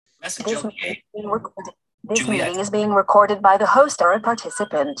This meeting is being recorded by the host or a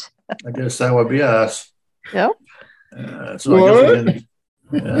participant. I guess that would be us. Yep. So I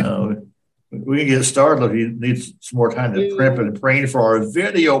guess we can get started if you need some more time to prep and train for our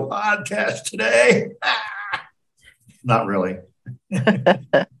video podcast today. Not really.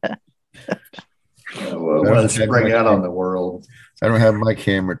 We'll spring out on the world. I don't have my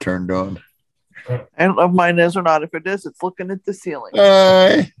camera turned on. I don't know if mine is or not. If it is, it's looking at the ceiling.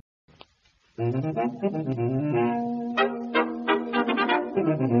 That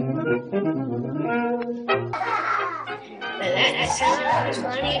sounds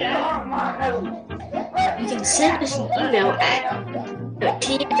funny. You can send us an email at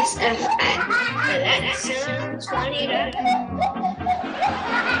tsf@thatsoundsfunny.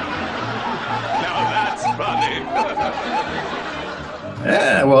 Now that's funny.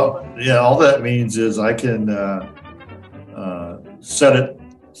 Yeah, well, all that means is I can set it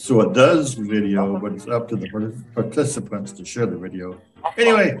so it does video, but it's up to the participants to share the video.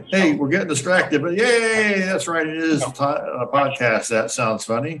 Anyway, hey, we're getting distracted, but yay, that's right. It is a podcast. That sounds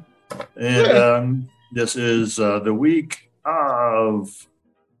funny. And this is the week of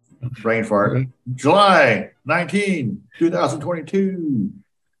brain fart, July 19, 2022.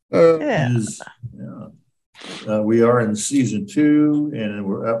 We are in season 2, and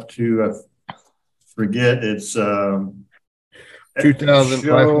we're up to, it's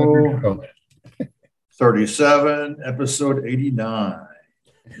 2,500. 37, episode 89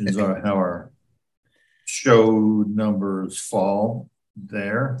 is how our show numbers fall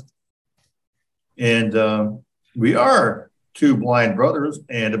there. And we are two blind brothers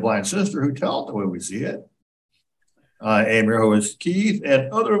and a blind sister who tell it the way we see it. I am your host, Keith,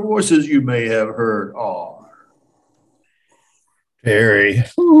 and other voices you may have heard are Terry.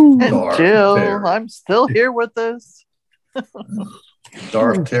 And Jill, Terry. I'm still here with us.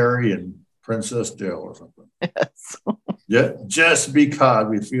 Darth Terry and Princess Jill or something. Yes. Yeah, just because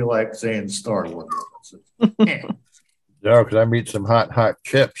we feel like saying Star Wars. Yeah, because I eat some hot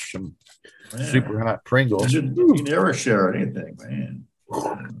chips, some super hot Pringles. You never share anything, man.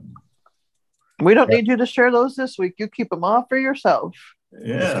 We don't need you to share those this week. You keep them all for yourself.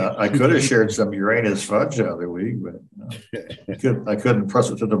 Yeah, I could have shared some Uranus fudge the other week, but I couldn't press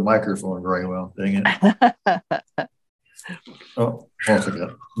it to the microphone very well. Dang it. Oh, one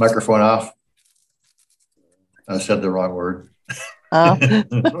second. Microphone off. I said the wrong word.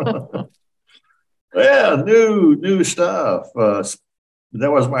 New stuff.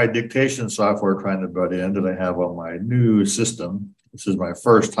 That was my dictation software trying to butt in that I have on my new system. This is my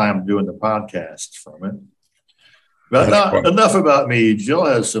first time doing the podcast from it. But enough about me. Jill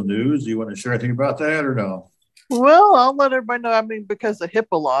has some news. Do you want to share anything about that or no? Well, I'll let everybody know. I mean, because of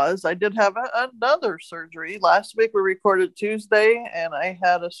HIPAA laws, I did have another surgery. Last week we recorded Tuesday, and I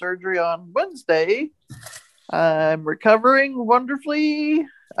had a surgery on Wednesday. I'm recovering wonderfully.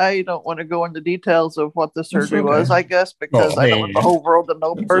 I don't want to go into details of what the surgery was, I guess, because I don't want the whole world to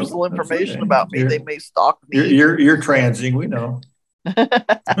know personal information about me. They may stalk me. You're transing, we know.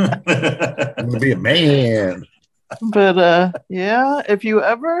 I'm be a man. But if you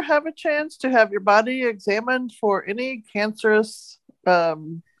ever have a chance to have your body examined for any cancerous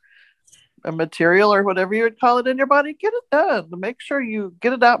material or whatever you would call it in your body, get it done to make sure you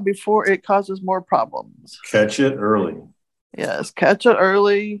get it out before it causes more problems. Catch it early. Yes, catch it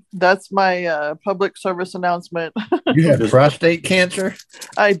early. That's my public service announcement. You have prostate cancer?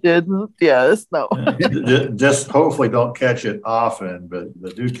 I didn't. Yes, no. Just hopefully don't catch it often,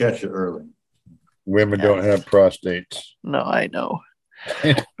 but do catch it early. Women don't have prostates. No, I know.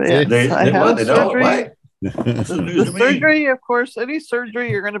 But they had surgery. The surgery, of course, any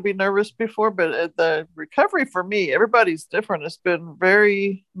surgery you're going to be nervous before, but the recovery for me, everybody's different. It's been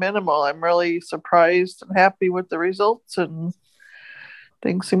very minimal. I'm really surprised and happy with the results, and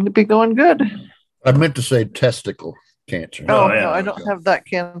things seem to be going good. I meant to say testicle cancer. No, I don't have that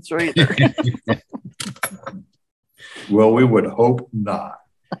cancer either. Well, we would hope not.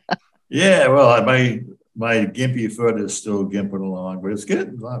 Yeah, well, my gimpy foot is still gimping along, but it's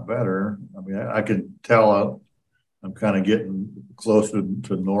getting a lot better. I mean, I can tell I'm kind of getting closer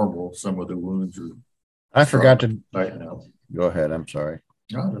to normal. Some of the wounds are. I forgot to. Right now. Go ahead. I'm sorry.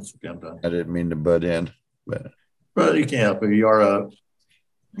 No, that's okay. I'm done. I didn't mean to butt in, but you can't help it. You are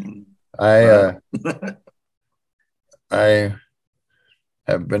I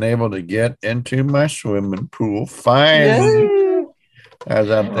have been able to get into my swimming pool finally. Yay! I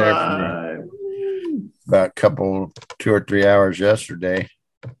was out there for about 2 or 3 hours yesterday.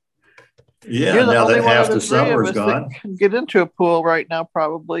 Yeah, now that half the summer's gone. Can get into a pool right now,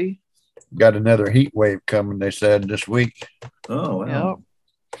 probably. Got another heat wave coming, they said, this week. Oh, wow.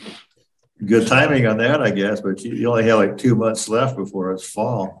 Yep. Good timing on that, I guess. But you only have like 2 months left before it's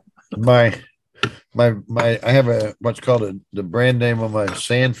fall. My I have what's called the brand name on my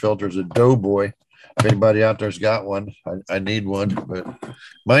sand filter is a Doughboy. If anybody out there's got one, I need one, but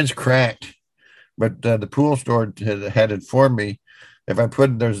mine's cracked. But the pool store had informed me if I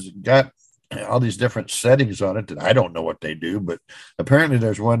there's got all these different settings on it that I don't know what they do, but apparently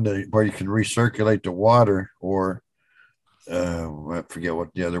there's one where you can recirculate the water, or I forget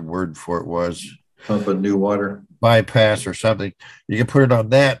what the other word for it was. Pump a new water bypass or something. You can put it on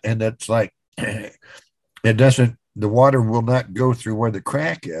that, and it's like it doesn't. The water will not go through where the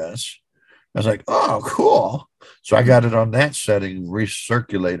crack is. I was like, oh, cool. So I got it on that setting,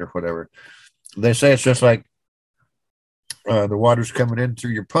 recirculate or whatever. They say it's just like the water's coming in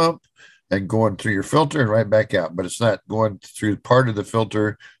through your pump and going through your filter and right back out, but it's not going through part of the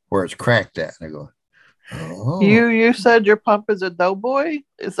filter where it's cracked at. And I go, oh. You said your pump is a Doughboy?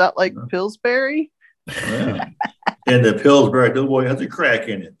 Is that like Pillsbury? Yeah. And the Pillsbury Doughboy has a crack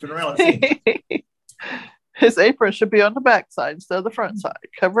in it. Turn around and see. His apron should be on the back side instead of the front side.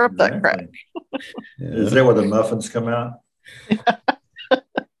 Cover up that crack. Is that where the muffins come out?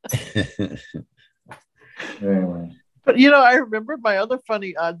 Anyway. But I remember my other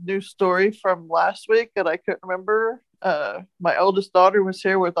funny news story from last week that I couldn't remember. My oldest daughter was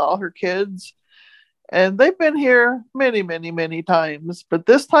here with all her kids, and they've been here many, many, many times. But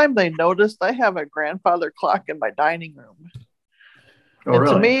this time they noticed I have a grandfather clock in my dining room. Oh, and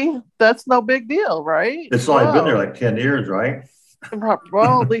really? To me, that's no big deal, right? It's only been there like 10 years, right?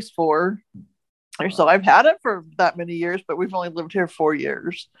 Well, at least 4. So I've had it for that many years, but we've only lived here 4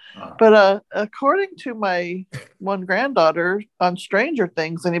 years. But according to my one granddaughter on Stranger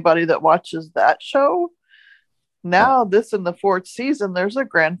Things, anybody that watches that show, now this in the 4th season, there's a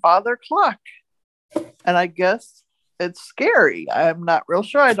grandfather clock. And I guess it's scary. I'm not real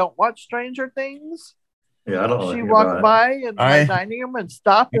sure. I don't watch Stranger Things. Yeah, I don't know. She walked by in my dining room and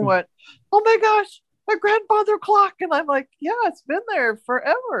stopped and went, oh my gosh, a grandfather clock. And I'm like, yeah, it's been there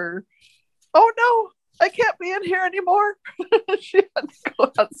forever. Oh no, I can't be in here anymore. She had to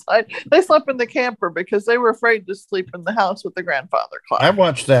go outside. They slept in the camper because they were afraid to sleep in the house with the grandfather clock. I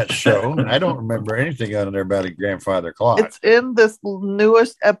watched that show. I don't remember anything out of there about a grandfather clock. It's in this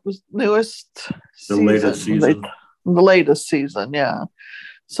newest season. Latest season. The latest season, yeah.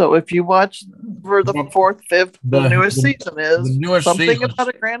 So if you watch for the 4th, 5th, the newest season is something about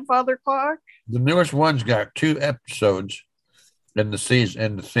a grandfather clock. The newest one's got 2 episodes in the season,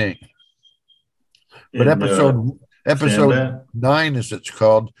 in the thing. But episode 9, as it's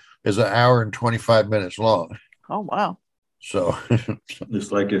called, is an hour and 25 minutes long. Oh, wow. So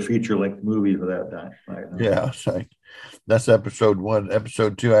it's like a feature-length movie for that time. Right? Yeah, it's like, that's episode 1.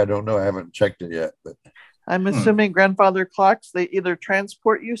 Episode 2, I don't know. I haven't checked it yet. But I'm assuming grandfather clocks, they either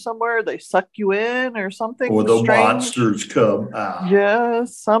transport you somewhere, they suck you in or something. Or the monsters come out. Yeah,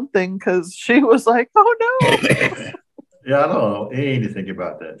 something, because she was like, oh no. Yeah, I don't know anything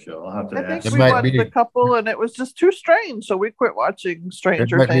about that show. I'll have to ask. I think we watched a couple and it was just too strange, so we quit watching Stranger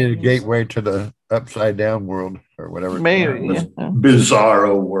Things. It might be a gateway to the upside down world or whatever. Maybe.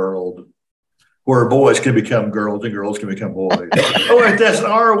 Bizarro world where boys can become girls and girls can become boys. Oh, wait, that's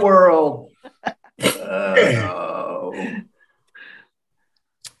our world.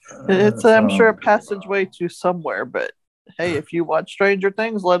 It's, I'm sure, a passageway to somewhere, but hey, if you watch Stranger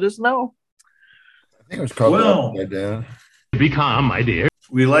Things, let us know. I think it was called Be calm, my dear.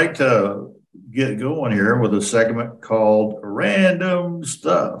 We like to get going here with a segment called Random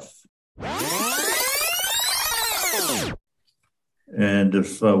Stuff. And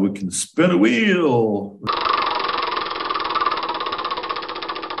if we can spin a wheel.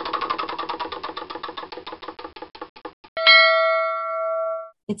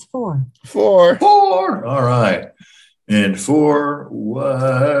 It's 4. 4. All right. And 4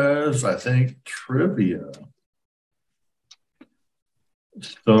 was, I think, trivia.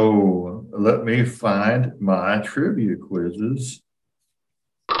 So let me find my trivia quizzes.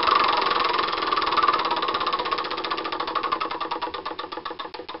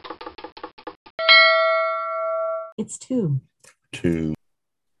 It's 2. 2.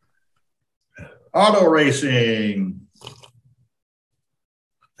 Auto racing.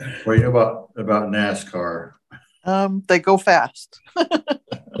 What do you know about NASCAR? They go fast.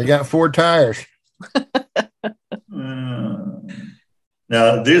 They got 4 tires.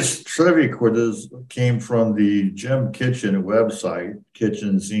 Now, this trivia quiz came from the Jim Kitchen website,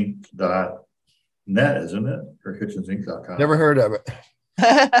 kitchenzinc.net, isn't it? Or kitchenzinc.com. Never heard of it.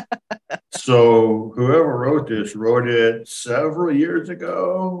 So whoever wrote this wrote it several years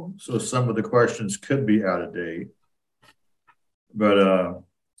ago. So some of the questions could be out of date. But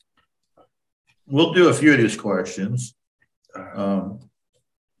we'll do a few of these questions.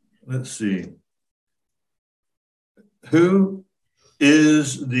 Let's see. Who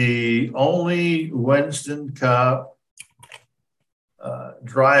is the only Winston Cup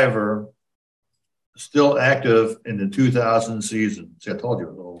driver still active in the 2000 season? See, I told you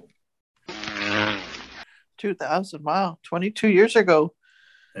it was old. 2000, wow, 22 years ago.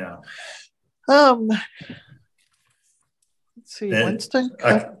 Yeah. Let's see, And Winston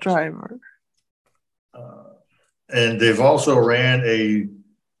Cup driver. And they've also ran a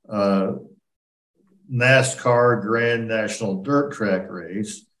NASCAR Grand National Dirt Track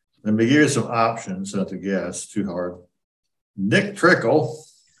race. Let me give you some options. Not to guess, too hard. Nick Trickle,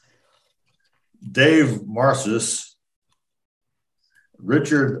 Dave Marcis,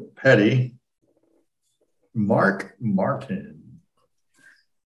 Richard Petty, Mark Martin.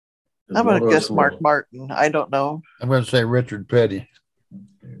 I'm going to guess Mark Martin. I don't know. I'm going to say Richard Petty.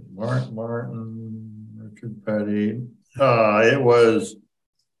 Mark Martin, Richard Petty. It was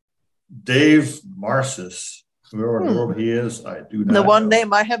Dave Marcis. Whoever in the world he is, I do not The one know.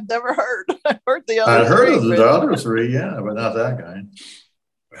 name I have never heard. I heard the other I'd heard three, of the but- other three, yeah, but not that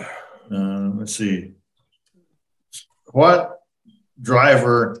guy. Let's see. What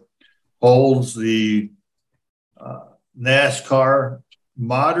driver holds the NASCAR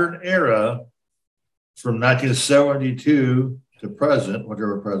modern era from 1972 to present,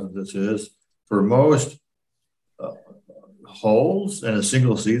 whatever present this is, for most holes in a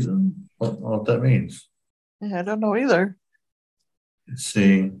single season? I don't know what that means. Yeah, I don't know either. Let's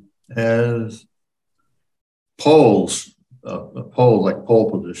see. Has poles, a pole like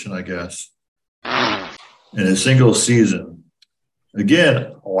pole position, I guess, in a single season.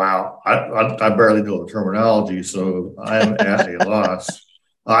 Again, wow, I barely know the terminology, so I'm at a loss.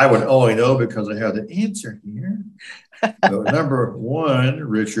 I would only know because I have the answer here. So number one,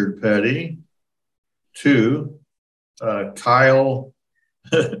 Richard Petty. Two, Kyle.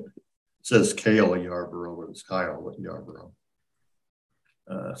 It says Cale Yarborough, but it's Kyle Yarborough.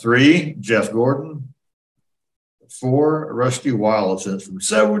 Three, Jeff Gordon. Four, Rusty Wallace. It's from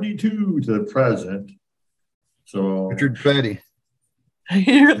 72 to the present. So Richard Petty.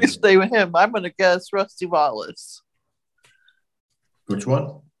 You really stay with him. I'm going to guess Rusty Wallace. which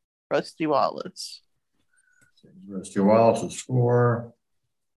one? Rusty Wallace. Rusty Wallace is four.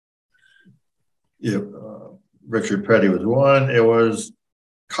 Yep. Richard Petty was one. It was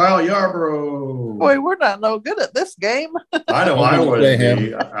Kyle Yarborough. Boy, we're not no good at this game. I know I'm I gonna would say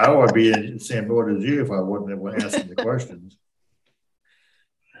be. him. I would be in the same boat as you if I wasn't the one asking the questions.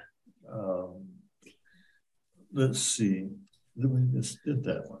 Let's see. We just did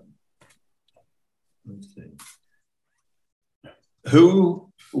that one. Let's see.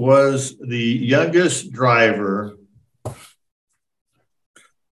 Who was the youngest driver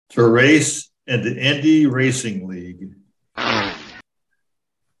to race in the Indy Racing League?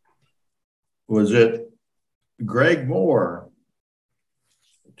 Was it Greg Moore?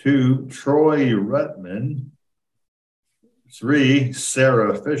 Two, Troy Ruttman. Three,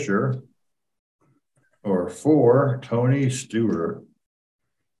 Sarah Fisher. Or four, Tony Stewart.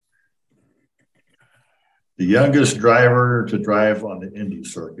 The youngest driver to drive on the Indy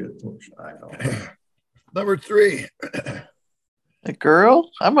circuit, which I don't know. Number three. A girl?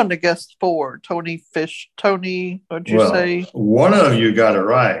 I'm going to guess four. Tony Fish. Tony, what'd you say? One of you got it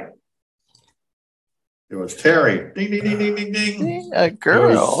right. It was Terry. Ding, ding, ding, ding, ding, ding. A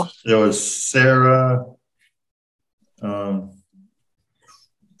girl. It was Sarah.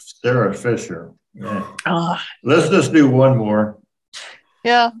 Sarah Fisher. Yeah. Let's just do one more.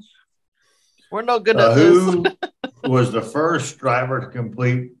 Yeah. We're no good at this. Who was the first driver to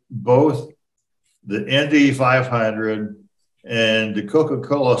complete both the Indy 500 and the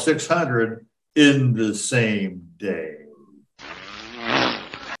Coca-Cola 600 in the same day?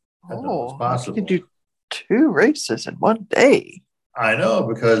 Oh, possible. you could do two races in one day. I know,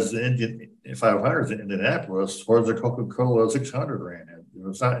 because the Indian 500 is in Indianapolis. Where's the Coca-Cola 600 ran in? If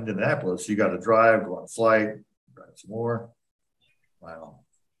it's not Indianapolis, you got to drive, go on a flight, drive some more. Wow.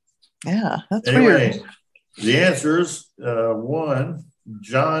 Yeah, that's Anyway, weird. the answers, one,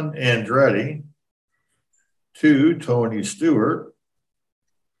 John Andretti. Two, Tony Stewart.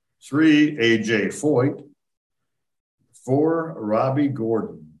 Three, A.J. Foyt. Four, Robbie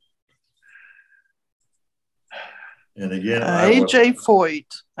Gordon. And again, AJ Foyt.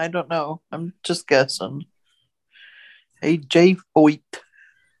 I don't know. I'm just guessing. AJ Foyt.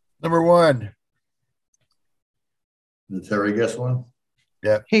 Number one. Did Terry guess one?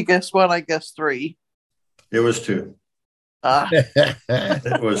 He guessed one, I guess three. It was two. Number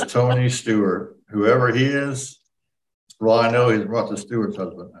It was Tony Stewart. Whoever he is, well, I know he's Martha Stewart's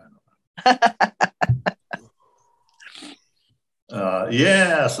husband. I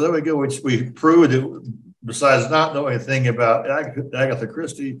Yeah, so there we go. Which we proved that besides not knowing anything about Agatha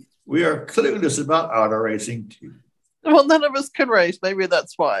Christie, we are clueless about auto racing too. Well, none of us can race. Maybe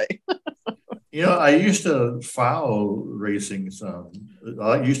that's why. I used to follow racing some.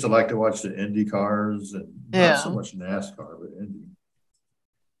 I used to like to watch the Indy cars and not so much NASCAR, but Indy.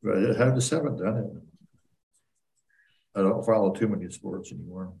 But I just haven't done it. I don't follow too many sports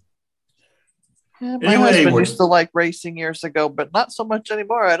anymore. Yeah, my husband used to like racing years ago, but not so much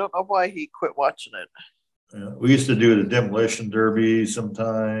anymore. I don't know why he quit watching it. We used to do the demolition derby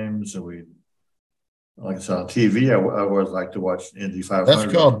sometimes, and like I said on TV, I always like to watch Indy 500.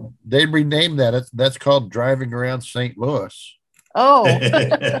 That's called. They renamed that. That's called driving around St. Louis. Oh, you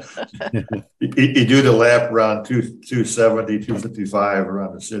do the lap around 270, 255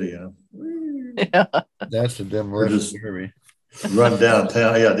 around the city, huh? Yeah, that's the demolition derby. Run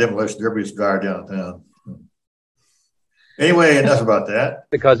downtown. Yeah, demolition derby is drive downtown. Anyway, enough about that.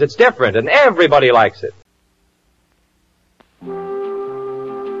 Because it's different and everybody likes it. An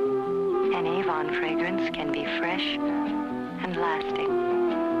Avon fragrance can be fresh and lasting.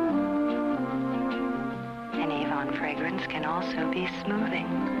 An Avon fragrance can also be smoothing,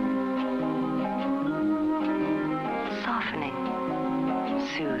 softening,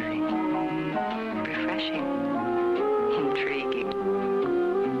 soothing, refreshing, intriguing,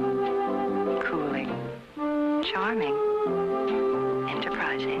 cooling, charming,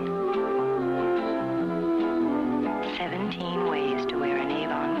 enterprising. 17 ways to wear an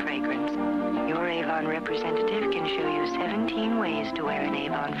Avon fragrance. Your Avon representative can show you 17 ways to wear an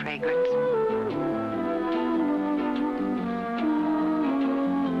Avon fragrance.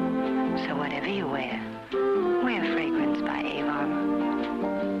 So whatever you wear fragrance by Avon.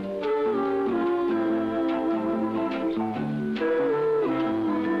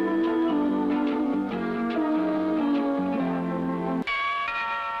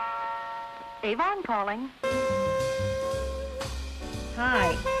 Avon calling.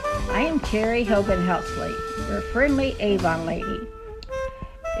 Hi, I am Terry Hogan Helsley, your friendly Avon lady.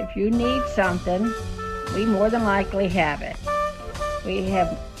 If you need something, we more than likely have it. We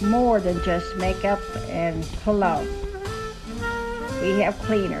have more than just makeup and cologne. We have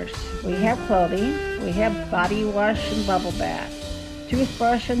cleaners, we have clothing, we have body wash and bubble bath,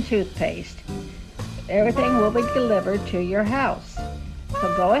 toothbrush and toothpaste. Everything will be delivered to your house. So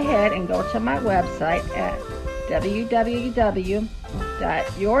go ahead and go to my website at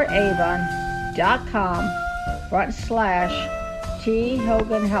www.youravon.com/T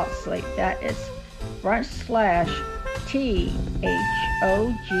Hogan Helsley. That is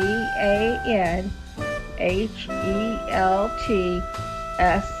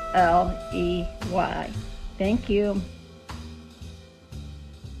Thank you.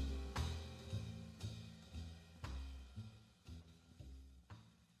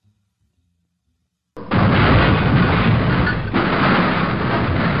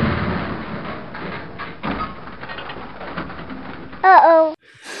 Uh-oh.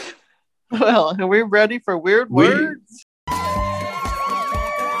 Well, are we ready for weird words?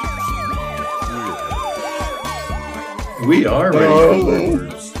 We are ready for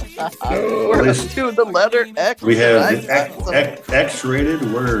words. We're to the letter X. We have the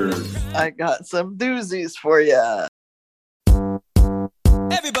X-rated words. I got some doozies for you.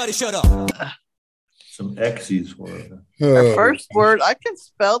 Everybody shut up. Some X's for it. Our first word, I can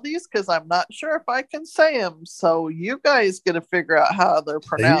spell these because I'm not sure if I can say them. So you guys get to figure out how they're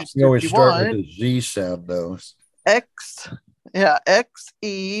pronounced. You always start with the Z sound, though. X, yeah,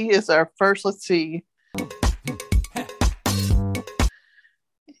 XE is our first. Let's see.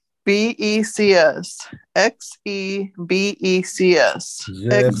 BECS. XEBECS.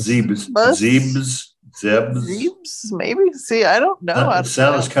 Zebs, maybe. See, I don't know. It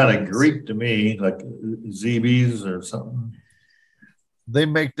sounds kind of Greek to me, like Zebes or something. They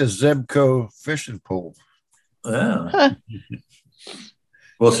make the Zebco fishing pole. Yeah. Huh.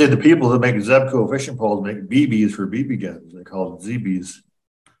 Well, see, the people that make Zebco fishing poles make BBs for BB guns. They call them Zebes.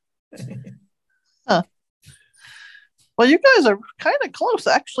 Huh. Well, you guys are kind of close,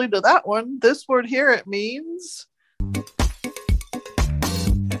 actually, to that one. This word here, it means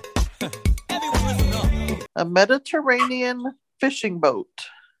a Mediterranean fishing boat.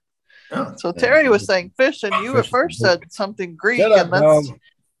 Oh, so Terry was saying fish, and you at first said something Greek, and that's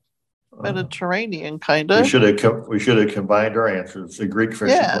Mediterranean, kind of. We should have combined our answers. A Greek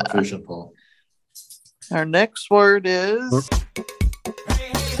fishing pole. Our next word is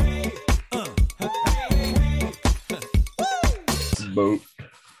boat.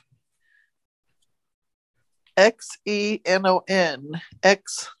 XENON.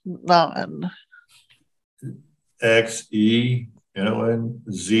 Xenon. XENON. Xenon,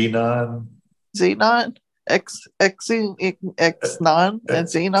 Xenon, Xenon, Xenon, and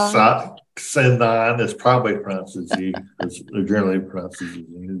Xenon. Xenon is probably pronounced as Z. It's generally pronounced as Z.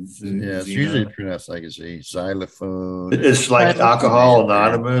 Yeah, it's usually pronounced like a Z. Xylophone. It's like Alcohol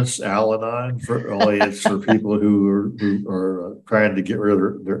Anonymous, Al-Anon. Only it's for people who are trying to get rid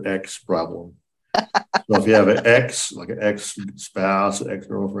of their ex problem. So if you have an ex, like an ex-spouse,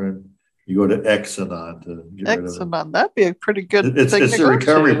 ex-girlfriend, you go to Xenon to get rid of it. Xenon, that'd be a pretty good It's thing a to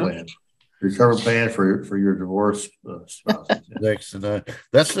recovery go to. plan. Recovery plan for your divorced spouse. That's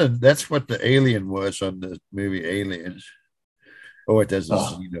what the alien was on the movie Aliens. Oh, it does a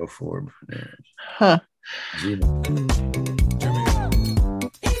xenoform. Yeah. Huh.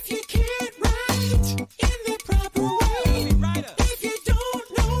 If you can't write in the proper way, if you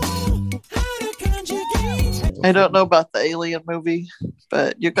don't know how to conjugate. I don't know about the Alien movie,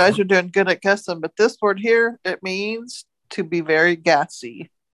 but you guys are doing good at guessing. But this word here, it means to be very gassy.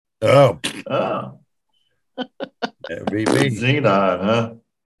 Oh. Xenon, huh?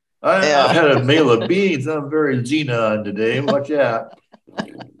 I had a meal of beans. I'm very Xenon today. Watch out.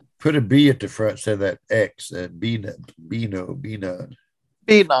 Put a B at the front, say that X, Benon. Benon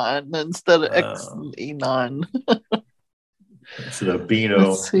instead of Xenon. Instead of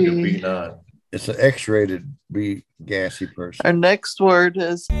Beano, Benon. It's an X-rated B gassy person. Our next word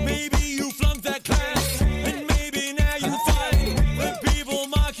is Maybe you flunked that class, and maybe now you fight. When people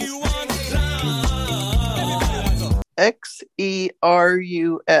mock you on the class.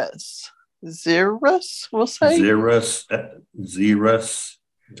 Xerus. Xerus, we'll say. Xerus.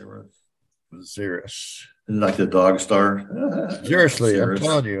 Like the dog star. Seriously, I'm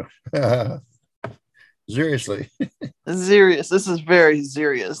telling you. Seriously. Serious. This is very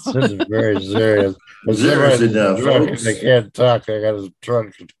serious. This is very serious. Serious enough, folks. They can't talk. I got a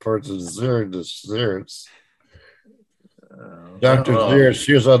drunk person serious. Dr. Xerus,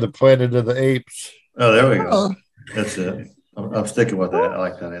 she was on the planet of the apes. Oh, there we go. That's it. I'm sticking with that. I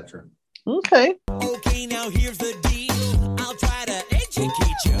like that answer. Okay. Okay, now here's the deal. I'll try to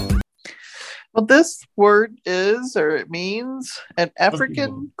educate you. Well, this word is, or it means, an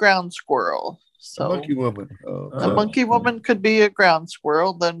African ground squirrel. So, monkey woman. A monkey woman could be a ground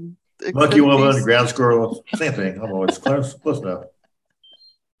squirrel. Then monkey woman, ground squirrel, same thing. I'm always close enough.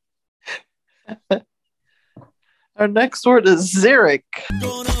 Our next word is xeric.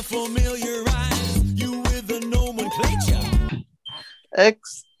 Gonna familiarize you with the nomenclature. Xeric.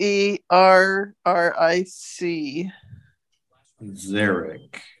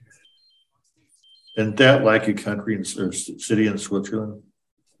 Xeric. Isn't that like a country or city in Switzerland?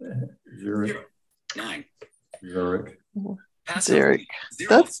 Zurich. 9. Zurich. Zurich.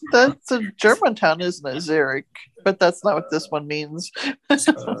 That's a German town, isn't it? Zurich. But that's not what this one means.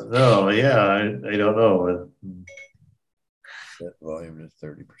 No, yeah, I don't know. That volume is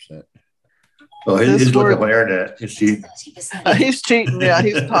 30%. Oh, he's looking up on internet. He's cheating. He's cheating. Yeah,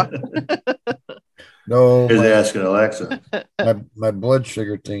 he's talking. No, he's asking Alexa. My blood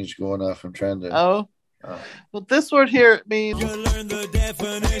sugar thing's going off. I'm trying to. Oh. Well, this word here, it means. You learn the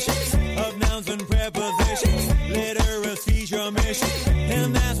definitions of nouns and prepositions. Literate feature mission,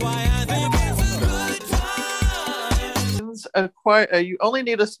 and that's why I think it's a good time. You only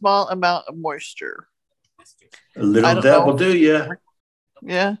need a small amount of moisture. A little dab will do you.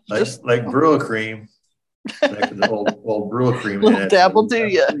 Yeah, like Brylcreem. Like the old Brylcream. Little dab will do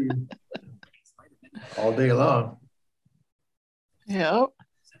you. All day long. Yep.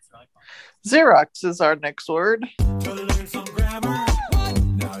 Xerox is our next word. To learn some grammar.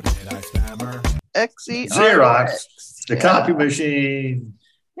 Now did I stammer? Xerox. Xerox, the copy machine.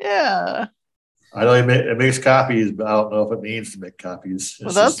 Yeah. I know it makes copies, but I don't know if it means to make copies.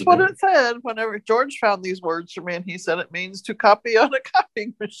 Well, that's what it said. Whenever George found these words for me, and he said it means to copy on a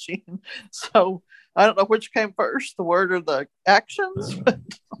copying machine. So I don't know which came first, the word or the actions.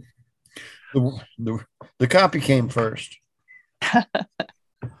 The copy came first.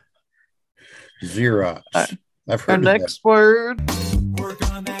 Xerox. I've heard our next word. Work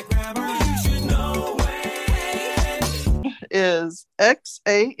on that grammar. You should know it. Is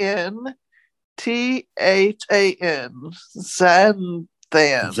Xanthan. Xanthan.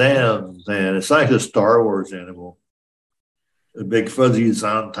 Xanthan. It's like a Star Wars animal. A big fuzzy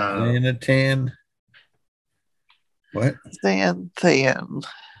Xanthan. Xanthan. What? Xanthan.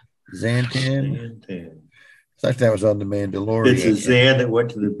 Xanthan. It's like that was on the Mandalorian. It's a Zan that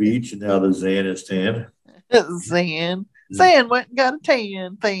went to the beach, and now the Zan is tan. Zan went and got a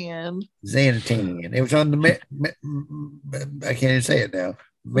tan. Xanthan. It was on the I can't even say it now.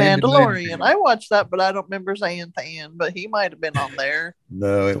 Mandalorian. I watched that, but I don't remember Xanthan. But he might have been on there.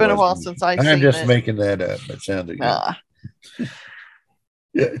 No, it's been a while since I've seen it. I'm just making that up. It sounded good.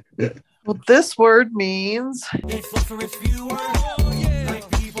 Well, this word means It's love for its viewer. Like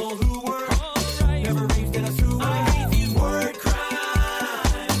people who were never reached in a sewer. Word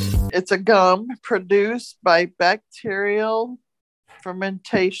crime. it's a gum produced by bacterial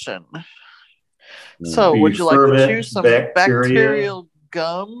fermentation. So, You would you like to ferment choose some bacteria? bacterial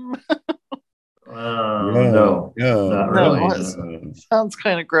gum? No, Yum. not No, really. it's- Sounds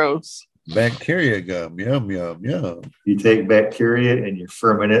kind of gross. Bacteria gum. Yum, yum, yum. You take bacteria and you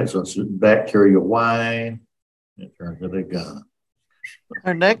ferment it, so it's bacterial wine. It turns into gum.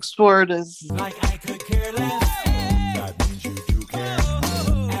 Our next word is Like I could care less. That means you do care.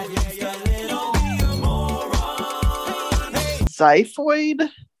 And just a little moron. Hey, xiphoid.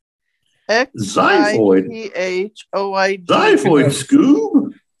 Xiphoid. Xiphoid. Xiphoid,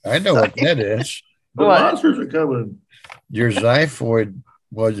 Scoob. I know what that is. The What? monsters are coming. Your xiphoid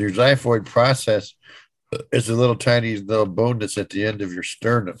process is a little tiny little bone that's at the end of your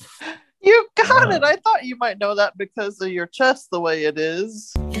sternum. You got Wow. it. I thought you might know that because of your chest the way it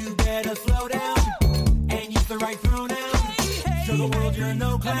is. you better slow down and use the right pronoun. Show the world you're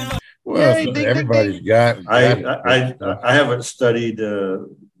no clown. Well, Yay, so ding, everybody's ding, got. I haven't studied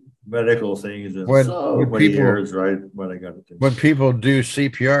medical things in When many people- years, right? When I got it. When people do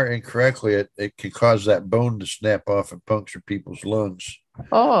CPR incorrectly, it can cause that bone to snap off and puncture people's lungs.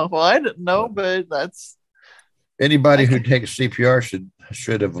 Oh, well, I didn't know, but that's Anybody who takes CPR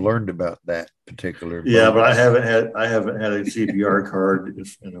should have learned about that particular. Yeah, bone. but I haven't had a CPR card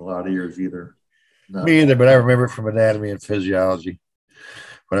in a lot of years either. No. Me either, but I remember it from anatomy and physiology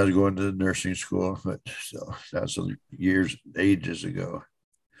when I was going to nursing school. But so that's ages ago.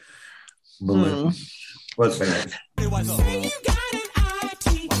 Millennials. What's next? Say you got an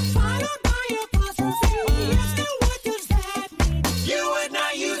IT, followed by apostrophe. Yes, now what does that mean? You would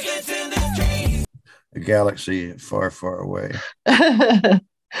not use this in this case. A galaxy far, far away.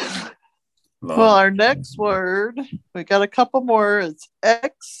 well, our next word, we got a couple more. It's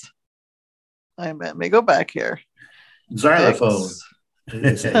X. Let me go back here. Xylophone. X,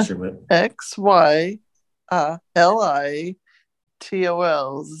 It's an instrument. XYLITOL.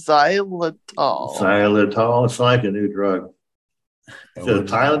 Xylitol. Xylitol. It's like a new drug. So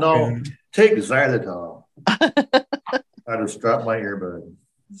Tylenol, take xylitol. I just dropped my earbud.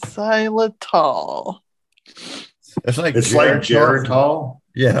 Xylitol. It's like It's like Geritol.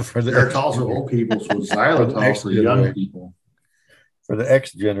 Yeah, for the Geritol's for old people, so xylitol for young people. For the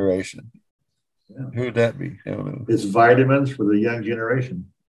X generation. Yeah. Who would that be? I don't know. It's vitamins for the young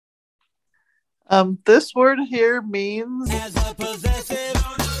generation. This word here means As a possessive,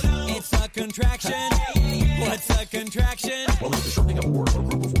 it's a contraction. What's a contraction? Well, it's the shortening of a word or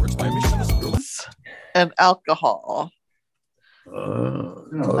group of words by omission of a singular. an alcohol.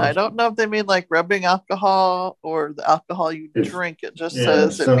 No. I don't know if they mean like rubbing alcohol or the alcohol you It's- drink. It just Yeah,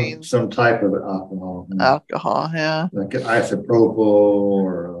 says it some, means some type of alcohol. alcohol. Yeah. Like an isopropyl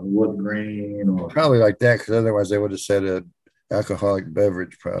or a wood grain or Probably like that, because otherwise they would have said an alcoholic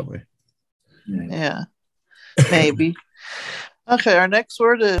beverage, probably. Yeah. Maybe. Okay. Our next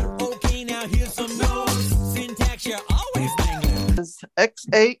word Okay, now here's some notes. Syntax, you're always banging. is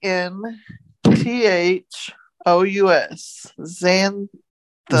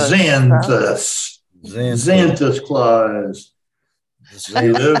XANTHOUS. Xanthus. Xanthus clause.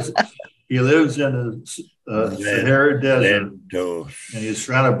 He lives in the Sahara Desert, Xanthos. and he's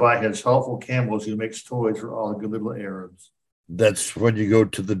surrounded by his helpful camels who makes toys for all the good little Arabs. That's when you go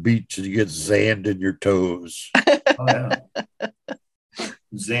to the beach and you get sand in your toes. Oh, yeah.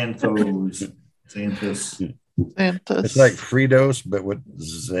 Xanthos. Xanthus. Xanthus. It's like Fritos, but with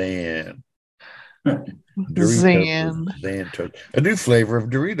Zan. Doritos Zan. with Xanthos. A new flavor of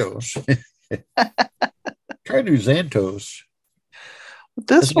Doritos. Try new Xanthos.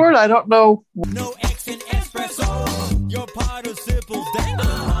 This word, I don't know No X in espresso. Your participles dangle.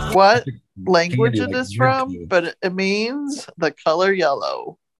 what language Candy it like is from, Mentos. but it means the color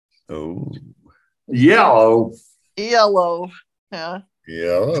yellow. Oh, Yellow. Yellow. Yeah.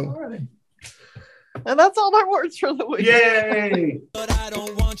 yellow. And that's all our words for the week. Yay! But I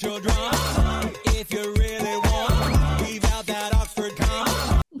don't want your drama. If you really want, leave out that Oxford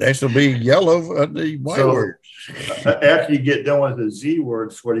comma. Next will be yellow on the Y So- word. After you get done with the Z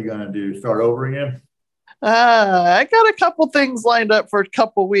words, what are you going to do? Start over again? I got a couple things lined up for a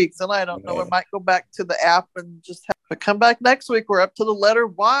couple weeks, and I don't know. We might go back to the app and just have to come back next week. We're up to the letter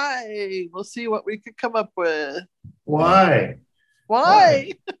Y. We'll see what we could come up with. Why?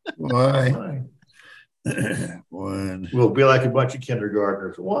 Why? Why? One. We'll be like a bunch of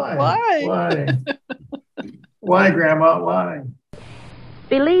kindergartners. Why? Why? Why? Why, Grandma? Why?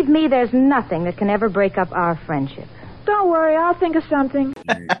 Believe me, there's nothing that can ever break up our friendship. Don't worry, I'll think of something.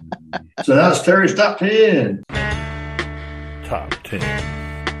 So that's Terry's top 10. Top 10.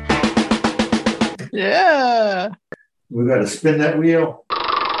 Yeah. We got to spin that wheel.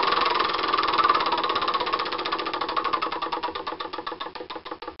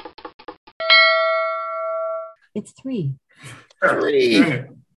 It's 3. 3.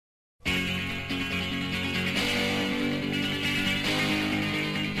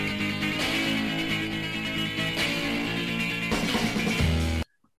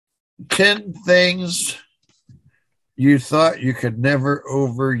 Ten things you thought you could never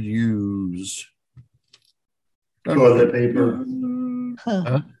overuse. Toilet paper.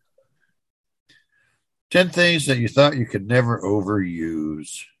 Huh? 10 things that you thought you could never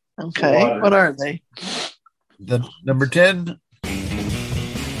overuse. Okay. Water. What are they? The number 10.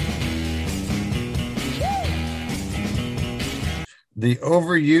 The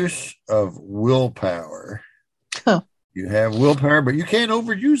overuse of willpower. Huh. You have willpower, but you can't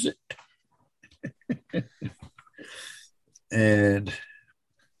overuse it. And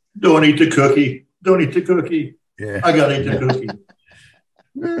Don't eat the cookie. Don't eat the cookie. yeah, I got to eat the cookie.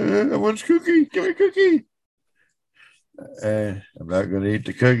 I want a cookie. Give me a cookie. I'm not going to eat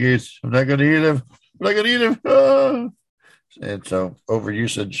the cookies. I'm not going to eat them. I'm not going to eat them. Ah. And so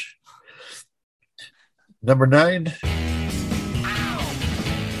overusage. Number 9.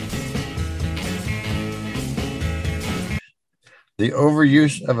 The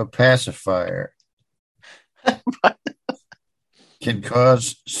overuse of a pacifier can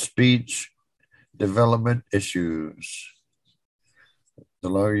cause speech development issues. The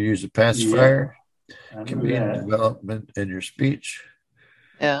longer you use a pacifier, I can knew be that. development in your speech.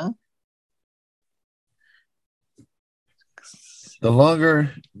 Yeah. The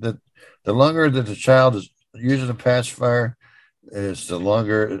longer that the child is using a pacifier, is the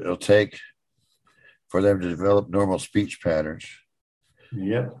longer it'll take for them to develop normal speech patterns.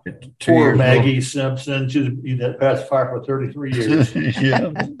 Yep. At 2 Poor years Maggie Simpson. She's been that pacifier for 33 years. old.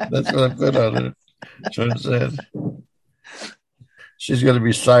 Yeah, that's what I put on it. That's what it said. She's going to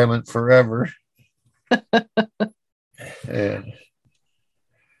be silent forever. and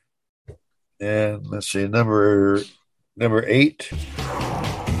let's see, number 8.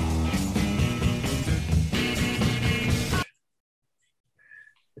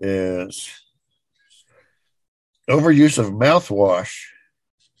 Is overuse of mouthwash.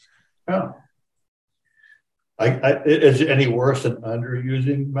 Oh. Is it any worse than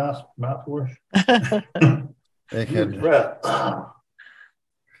underusing mouthwash? It Huge can breath.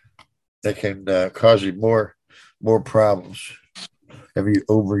 cause you more problems if you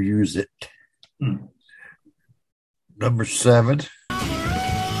overuse it. Number 7.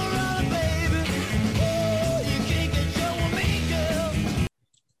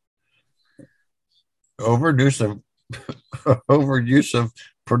 Overuse of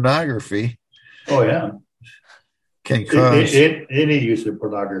pornography. Oh, yeah. Can cause Any use of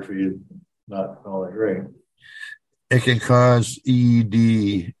pornography is not all that great. it can cause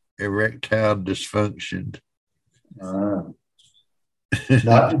ED, erectile dysfunction.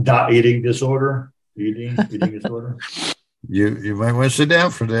 Not eating disorder. Eating disorder. You might want to sit down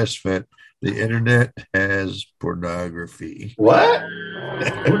for this, but the internet has pornography. What?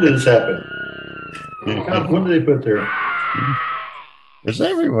 When did this happen? When did they put there? It's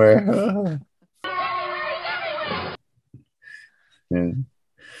everywhere. Yeah.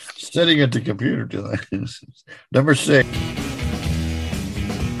 Sitting at the computer device. Number 6.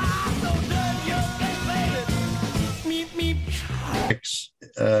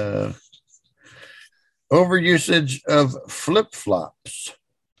 Overusage of flip-flops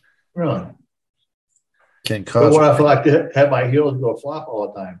Really? can But cause what I feel like to have my heels go flop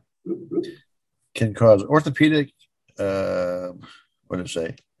all the time. can cause orthopedic what did it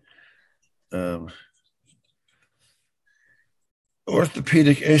say?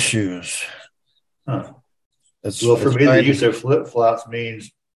 Orthopedic issues. Huh. It's, Well, for it's me, the fine- use of flip flops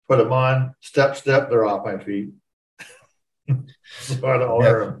means put them on, step, they're off my feet. So I don't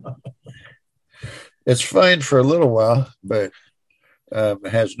wear them. it's fine for a little while, but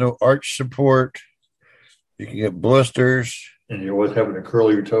it has no arch support. You can get blisters. And you're always having to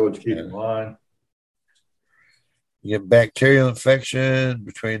curl your toes, keep them on. You get bacterial infection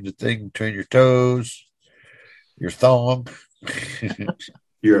between your toes, your thumb.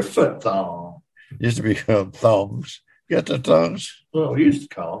 You're a foot thong. Used to be called thongs. You got the thongs? Well, we used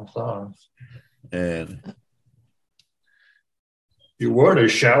to call them thongs. And You're wearing a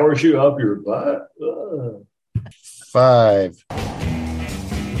shower shoe up your butt. Ugh. 5.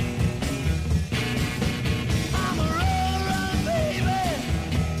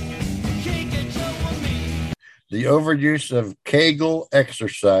 The overuse of Kegel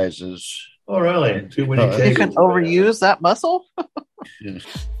exercises. Oh, really? Too many Oh, You can Kegels. overuse that muscle.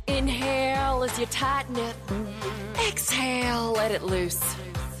 Inhale as you tighten it. Exhale, let it loose.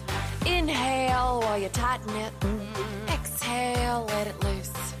 Inhale while you tighten it. Exhale, let it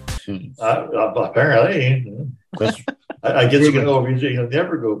loose. Apparently. I guess you can overuse it. You'll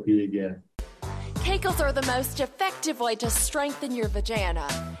never go pee again. Kegels are the most effective way to strengthen your vagina.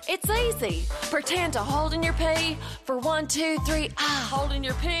 It's easy. Pretend to hold in your pee for 1, 2, 3. Hold in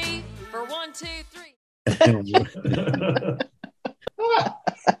your pee for 1, 2, 3.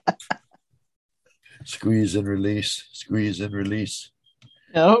 Squeeze and release. Squeeze and release.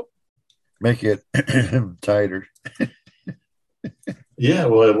 Nope. Make it tighter. Yeah,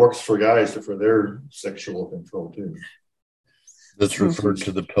 well, it works for guys for their sexual control too. That's referred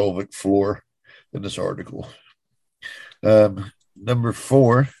to the pelvic floor in this article. Number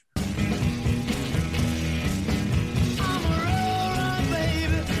 4.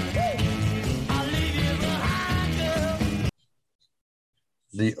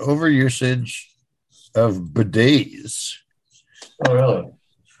 The overusage of bidets. Oh, really?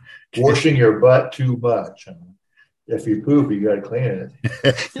 Washing your butt too much. If you poop, you got to clean it.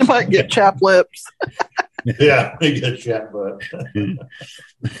 You might get chapped lips. Yeah, you get chapped butt.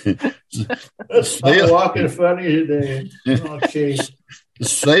 I'm walking funny today. Okay. The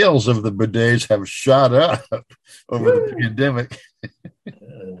sales of the bidets have shot up over the pandemic.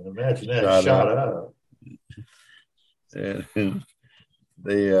 Imagine that, shot up. And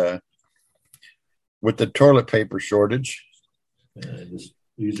they, with the toilet paper shortage, Just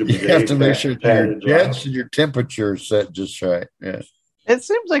use a you bidet, have to make sure pat your it dry. jets and your temperature is set just right. Yeah. It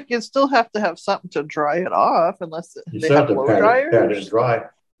seems like you still have to have something to dry it off, unless You they still have have to blow pat dryers. it dry.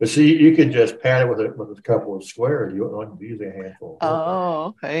 But see, you can just pat it with a couple of squares. You don't want to use a handful.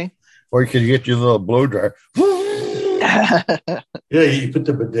 Oh, okay. Or you could get your little blow dryer. Yeah, you put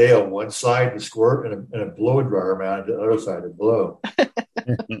the bidet on one side to squirt and a blow dryer mounted to the other side to blow.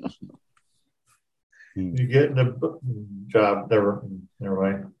 You get in the job. Never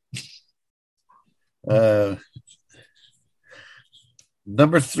mind.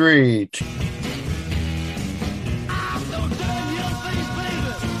 Number 3.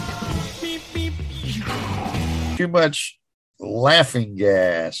 Too much laughing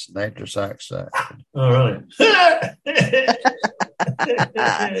gas, nitrous oxide. Oh, really?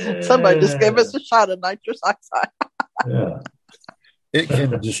 Somebody just gave us a shot of nitrous oxide. Yeah. It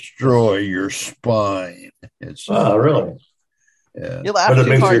can destroy your spine. It's really? Yeah. You laugh But it too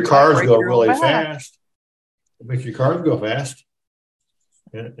makes hard, your you cars might go break your really own back. fast. It makes your cars go fast.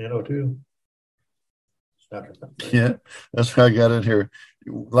 NO2. Yeah, that's how I got in here.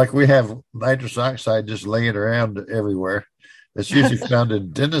 Like we have nitrous oxide just laying around everywhere. It's usually found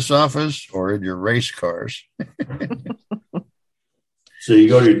in dentist's office or in your race cars. So you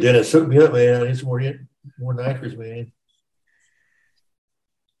go to your dentist, hook me up, man. I need some more nitrous, man.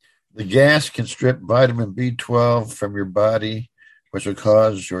 The gas can strip vitamin B12 from your body, which will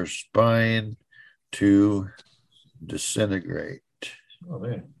cause your spine to disintegrate. Oh,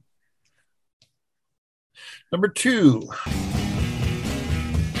 man. Number 2.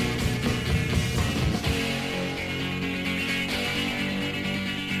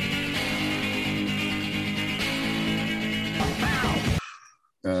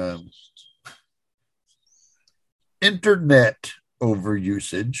 Internet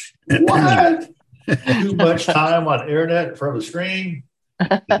overusage. What? Too much time on internet in front of the screen?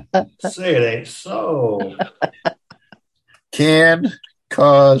 Say it ain't so. Can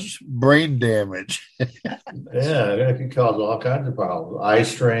cause brain damage. Yeah, it can cause all kinds of problems. Eye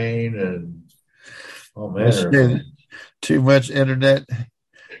strain and too much internet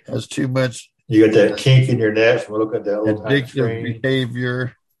has too much. You got that kink in your neck from looking at that little tiny Addictive screen.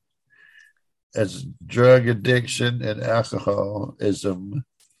 behavior as drug addiction and alcoholism.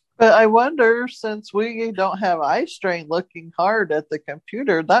 But I wonder, since we don't have eye strain looking hard at the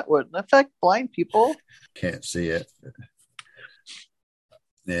computer, that wouldn't affect blind people. Can't see it.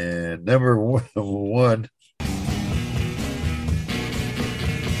 And number 1.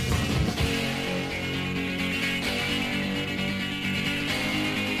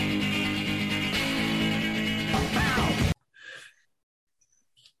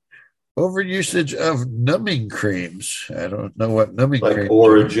 Overusage of numbing creams. I don't know what numbing Like creams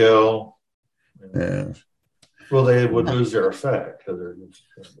Orajel. Yeah. Well, they would lose their effect because they're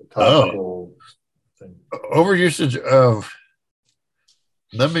just topical thing. Overusage of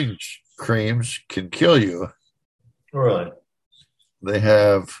numbing creams can kill you. Really? They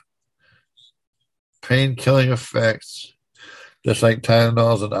have pain-killing effects, just like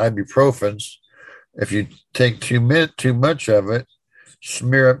Tylenols and ibuprofens. if you take too much of it,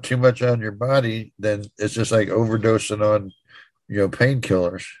 smear up too much on your body, then it's just like overdosing on,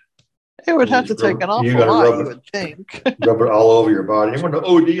 painkillers. It would have to take an awful lot, you would think. Rub it all over your body. You want to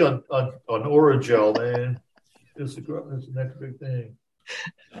OD on Oragel, man. This is the next big thing.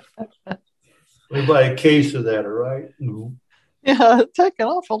 We buy a case of that, all right? Mm-hmm. Yeah, it'd take an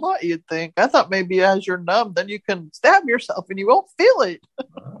awful lot, you'd think. I thought maybe as you're numb, then you can stab yourself and you won't feel it.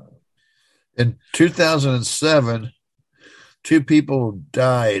 In 2007, 2 people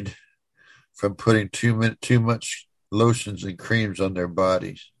died from putting too much lotions and creams on their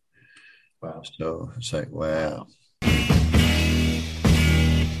bodies. Wow. So it's like, wow.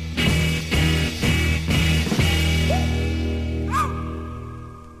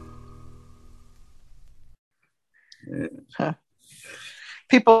 Huh.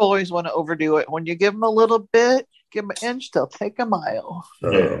 People always want to overdo it. When you give them a little bit, give them an inch, they'll take a mile.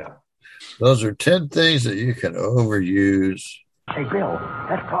 So, those are 10 things that you can overuse. Hey, Bill,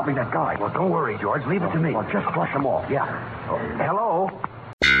 that's probably that guy. Well, don't worry, George. Leave it to me. Well, just flush him off. Yeah. Hello?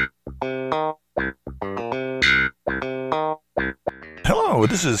 Hello,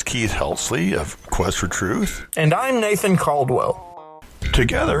 this is Keith Helsley of Quest for Truth. And I'm Nathan Caldwell.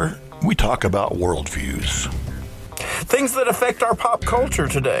 Together, we talk about worldviews. Things that affect our pop culture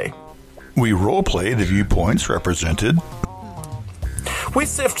today. We role-play the viewpoints represented. We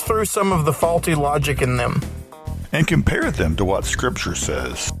sift through some of the faulty logic in them. And compare them to what Scripture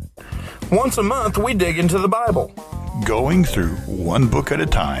says. Once a month, we dig into the Bible. Going through one book at a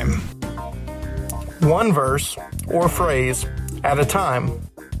time. One verse or phrase at a time.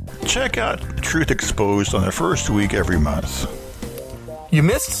 Check out Truth Exposed on the first week every month. You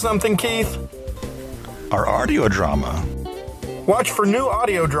missed something, Keith? Our audio drama. Watch for new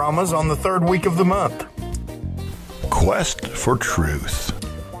audio dramas on the third week of the month. Quest for Truth.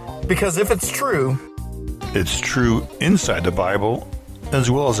 Because if it's true inside the Bible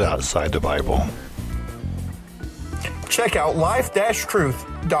as well as outside the Bible. Check out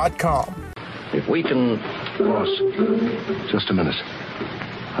life-truth.com. If we can... Boss, just a minute.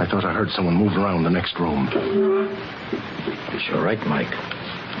 I thought I heard someone move around the next room. You're right, Mike.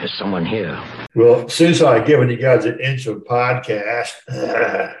 There's someone here. Well, since I've given you guys an inch of podcast,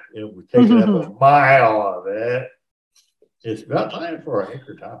 we're taking up a mile of it. It's about time for our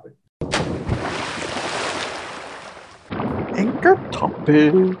anchor topic. Anchor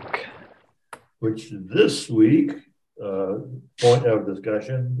topic. Which this week, point of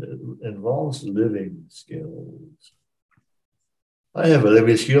discussion involves living skills. I have a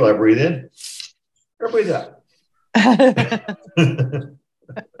living skill. I breathe in, I breathe out.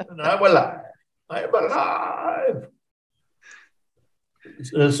 And I'm alive. I am alive.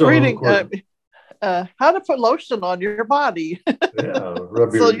 So, reading how to put lotion on your body. Yeah,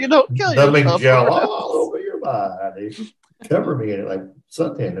 rub so you don't kill numbing yourself. gel all over your body. Cover me in it like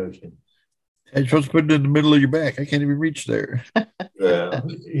suntan lotion. And you're supposed to put it in the middle of your back. I can't even reach there. Yeah,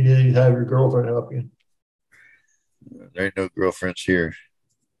 you need to have your girlfriend help you. There ain't no girlfriends here.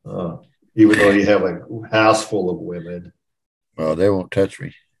 Even though you have a house full of women. Well, they won't touch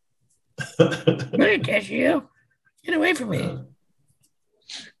me. I'm gonna touch you. Get away from me.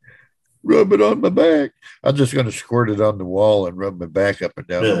 Rub it on my back. I'm just going to squirt it on the wall and rub my back up and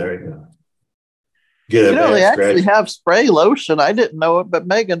down. Yeah, there you go. Get they actually have spray lotion. I didn't know it, but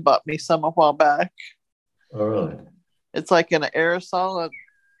Megan bought me some a while back. Oh, really? It's like in an aerosol.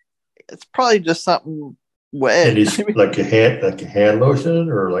 It's probably just something wet. And it's like a hand lotion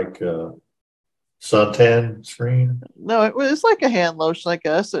or like a suntan screen? No, it's like a hand lotion, I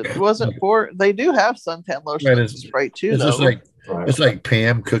guess. It wasn't for. They do have suntan lotion Right, spray too, It's though. just like it's like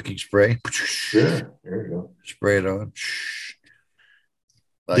Pam cooking spray. Yeah, there you go. Spray it on.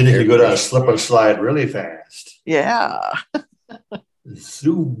 Then you go down a slip and slide really fast. Yeah.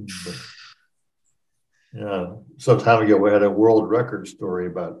 Zoom. Yeah. Some time ago, we had a world record story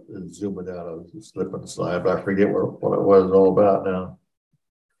about zooming down a slip and slide, but I forget what it was all about now.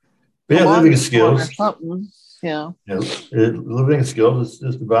 But yeah, living skills. Yeah. Living skills is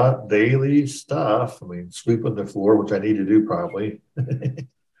just about daily stuff. I mean, sweeping the floor, which I need to do probably.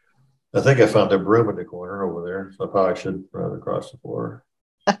 I think I found a broom in the corner over there, so I probably should run across the floor.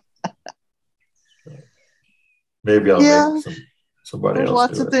 Maybe I'll make somebody There's else.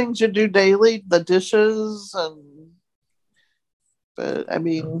 lots do of it. things you do daily, the dishes, but I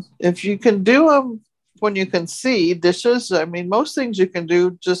mean, if you can do them when you can see dishes, I mean, most things you can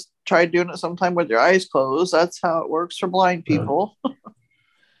do, just try doing it sometime with your eyes closed. That's how it works for blind people.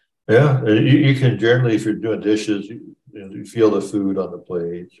 Yeah, you can generally, if you're doing dishes, you feel the food on the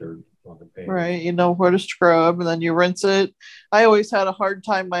plate or on the paint. Right, you know where to scrub, and then you rinse it. I always had a hard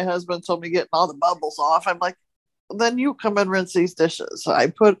time. My husband told me getting all the bubbles off. I'm like, then you come and rinse these dishes.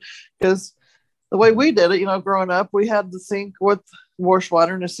 Because the way we did it, you know, growing up, we had the sink with wash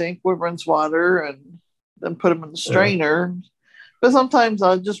water and a sink with rinse water, and then put them in the strainer. But sometimes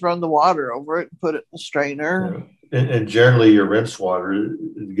I'll just run the water over it and put it in the strainer. And generally, your rinse water,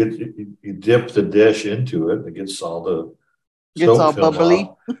 you dip the dish into it, it gets all the Gets all bubbly.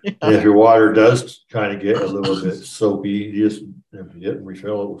 And if your water does kind of get a little bit soapy, you just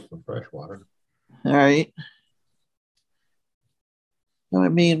refill it with some fresh water. All right. I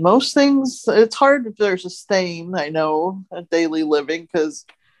mean, most things, it's hard if there's a stain, I know, at daily living, because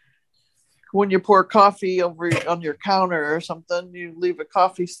when you pour coffee over on your counter or something, you leave a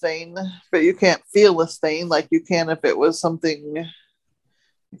coffee stain, but you can't feel a stain like you can if it was something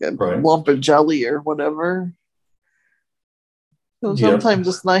like a lump of jelly or whatever. So sometimes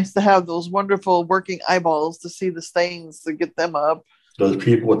it's nice to have those wonderful working eyeballs to see the stains, to get them up. Those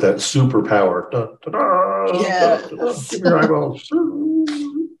people with that superpower. Yeah. Give me your eyeballs.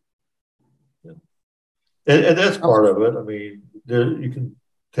 And that's part of it. I mean, you can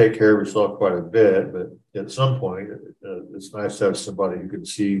take care of yourself quite a bit, but at some point, it's nice to have somebody who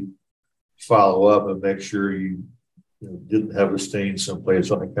can follow up and make sure you didn't have a stain someplace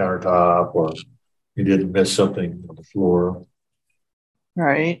on the countertop, or you didn't miss something on the floor.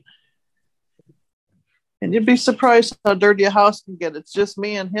 Right. And you'd be surprised how dirty a house can get. It's just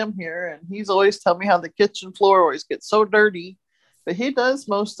me and him here, and he's always telling me how the kitchen floor always gets so dirty. But he does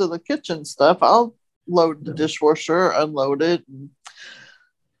most of the kitchen stuff. I'll load the dishwasher, unload it. And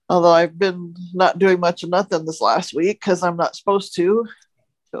although I've been not doing much of nothing this last week because I'm not supposed to.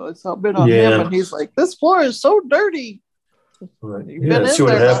 So it's all been on him, and he's like, this floor is so dirty. Right. Yeah, see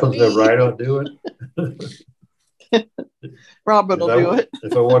what happens if I don't do it. Robin will do it.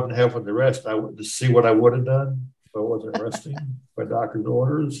 If I wasn't having the rest, I would see what I would have done if I wasn't resting by doctor's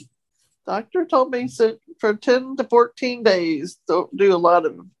orders. Doctor told me for 10 to 14 days, don't do a lot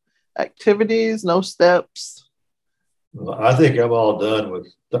of activities, no steps. Well, I think I'm all done with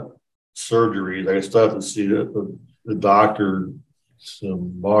surgeries. I still have to see the doctor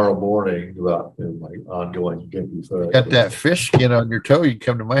tomorrow morning about my ongoing gimpy foot. Got that fish skin on your toe. You can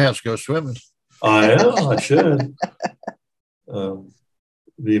come to my house, go swimming. I know, I should.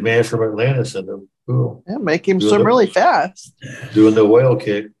 The man from Atlanta said the pool. Yeah, make him swim really fast. Doing the whale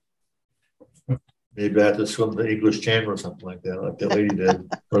kick. Maybe I have to swim the English Channel or something like that lady did,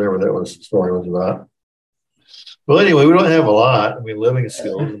 whatever the story was about. Well, anyway, we don't have a lot. I mean, living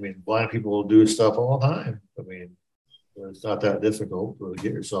skills. I mean, blind people will do stuff all the time. I mean, it's not that difficult to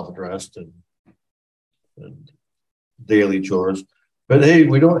get yourself dressed and daily chores. But hey,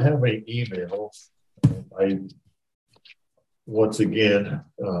 we don't have any emails. Once again,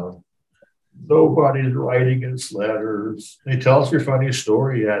 nobody's writing us letters. Hey, tell us your funniest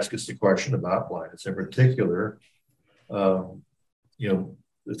story. Ask us a question about blindness in particular.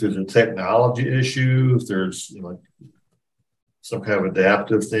 If there's a technology issue, if there's some kind of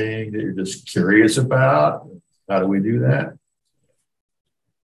adaptive thing that you're just curious about, how do we do that?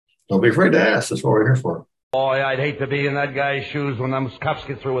 Don't be afraid to ask. That's what we're here for. Boy, I'd hate to be in that guy's shoes when them cops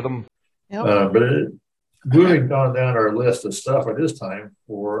get through with him. Yep. Moving on down our list of stuff, it is time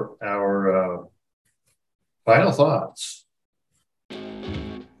for our final thoughts.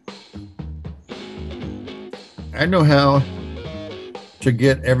 I know how to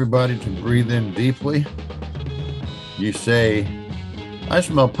get everybody to breathe in deeply. You say, I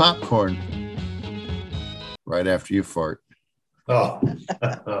smell popcorn, right after you fart. Oh,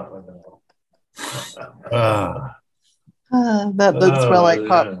 no. That did smell like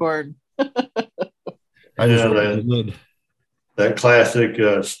popcorn. That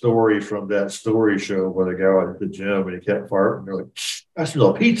classic story from that story show where the guy was at the gym and he kept farting. They're like, I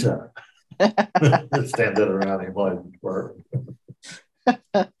smell pizza. Standing around him while he's farting.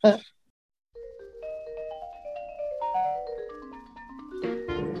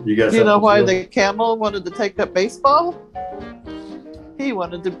 You know why the camel wanted to take up baseball? He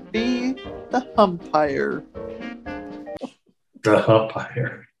wanted to be the umpire. The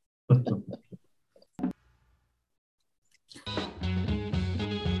umpire.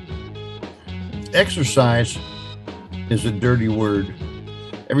 Exercise is a dirty word.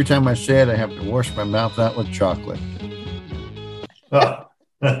 Every time I say it, I have to wash my mouth out with chocolate. Oh.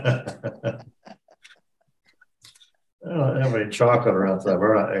 I don't have any chocolate around, so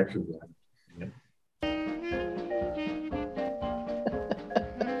we're not exercising.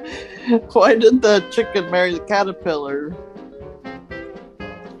 Why did the chicken marry the caterpillar?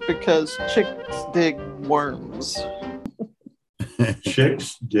 Because chicks dig worms.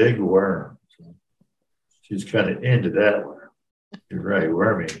 Chicks dig worms. She's kind of into that one. You're right,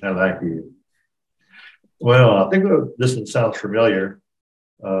 wormy. I like you. Well, I think this one sounds familiar.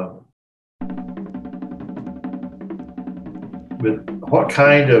 But what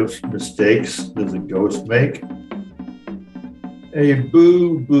kind of mistakes does a ghost make? A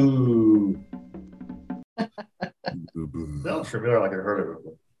boo-boo. Sounds familiar, like I heard of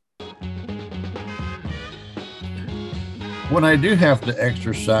it. When I do have to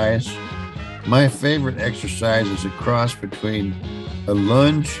exercise, my favorite exercise is a cross between a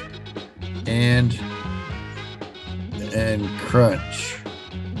lunge and crunch.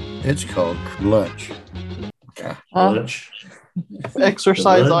 It's called lunge. Lunch.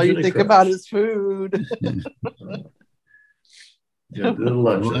 Exercise, all you and a think crunch. about is food. Yeah, do the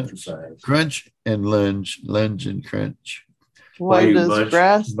lunch exercise. Crunch and lunge and crunch. Why you does munch,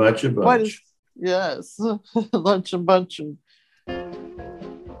 grass? munch a bunch. Why does, yes, lunch and bunch.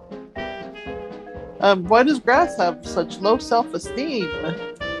 Why does grass have such low self-esteem?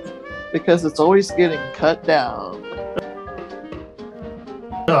 Because it's always getting cut down.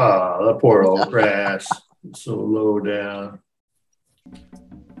 Ah, the poor old grass. It's so low down.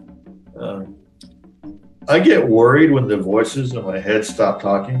 I get worried when the voices in my head stop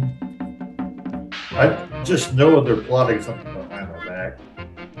talking. I just know they're plotting something behind my back.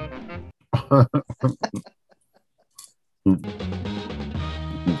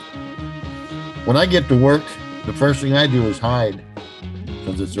 When I get to work, the first thing I do is hide,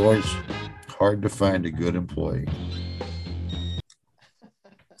 because it's always hard to find a good employee.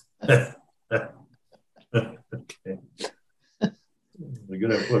 Okay. They're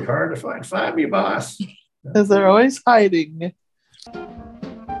gonna look hard to find. Find me, boss. Because they're always hiding.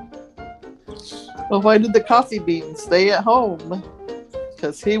 Well, why did the coffee bean stay at home?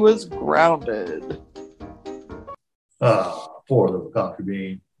 Because he was grounded. Ah, poor little coffee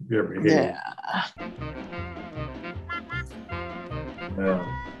bean. You ever hit it? Yeah.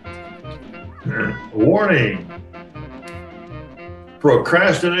 Warning.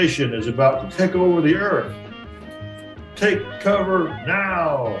 Procrastination is about to take over the earth. Take cover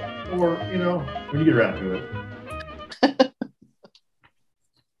now. Or, when you get around to it.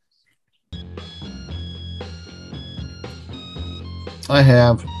 I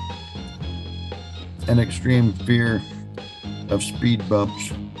have an extreme fear of speed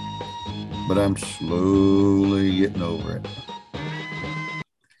bumps, but I'm slowly getting over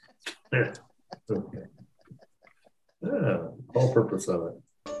it. Okay. Yeah, whole purpose of it.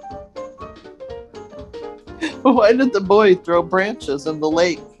 Why did the boy throw branches in the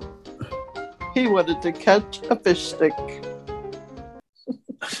lake? He wanted to catch a fish stick.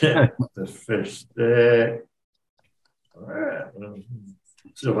 The fish stick. All right.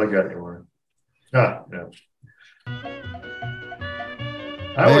 See if I got any more. No.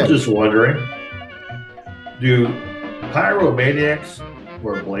 I was just wondering, do pyromaniacs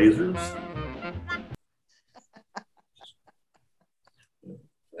wear blazers?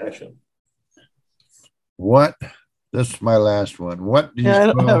 Fashion. What? This is my last one. What do you I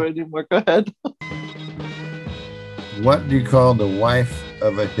don't call, have any more. Go ahead. what do you call the wife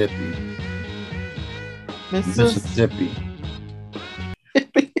of a hippie? Mississippi.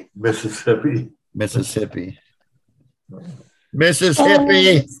 Mississippi. Mississippi.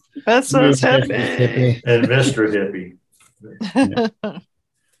 Mississippi. Mississippi. And Mr. Hippie.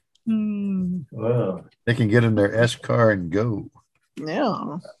 Wow. They can get in their S car and go.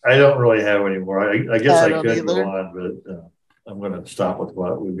 Yeah. I don't really have any more. I guess I I don't could either. go on, but I'm going to stop with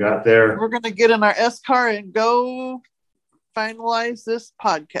what we've got there. We're going to get in our S car and go finalize this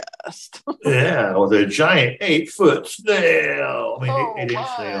podcast. Yeah, with a giant 8-foot snail. I mean, 8-inch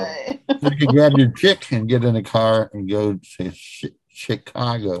snail. You can grab your chick and get in a car and go to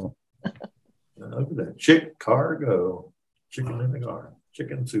Chicago. Look at that. Chick-cargo. Chicken in the car.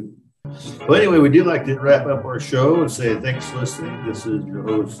 Chicken soup. Well, anyway, we do like to wrap up our show and say thanks for listening. This is your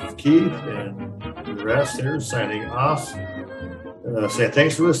host, Keith, and the rest here signing off. Say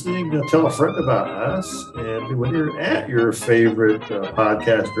thanks for listening. Tell a friend about us. And when you're at your favorite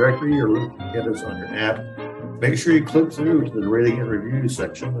podcast directory or look at us on your app, make sure you click through to the rating and review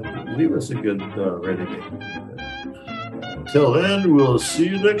section and leave us a good rating. Until then, we'll see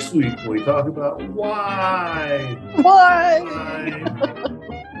you next week when we talk about why.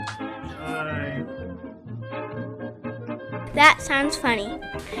 That sounds funny.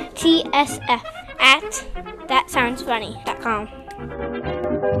 TSF at thatsoundsfunny.com.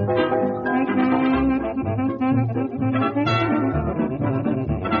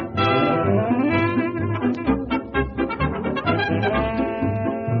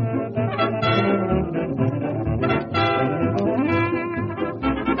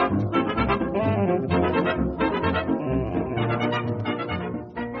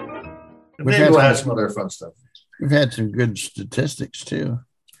 And maybe we'll have some other fun stuff. We've had some good statistics too.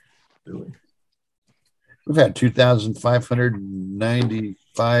 Really? We've had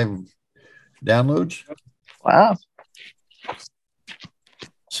 2,595 downloads. Wow.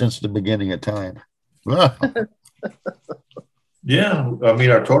 Since the beginning of time. Wow. Yeah, I mean,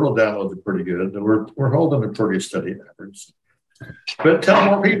 our total downloads are pretty good. We're holding a pretty steady average. But tell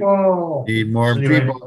more people. Need more Anyway. people.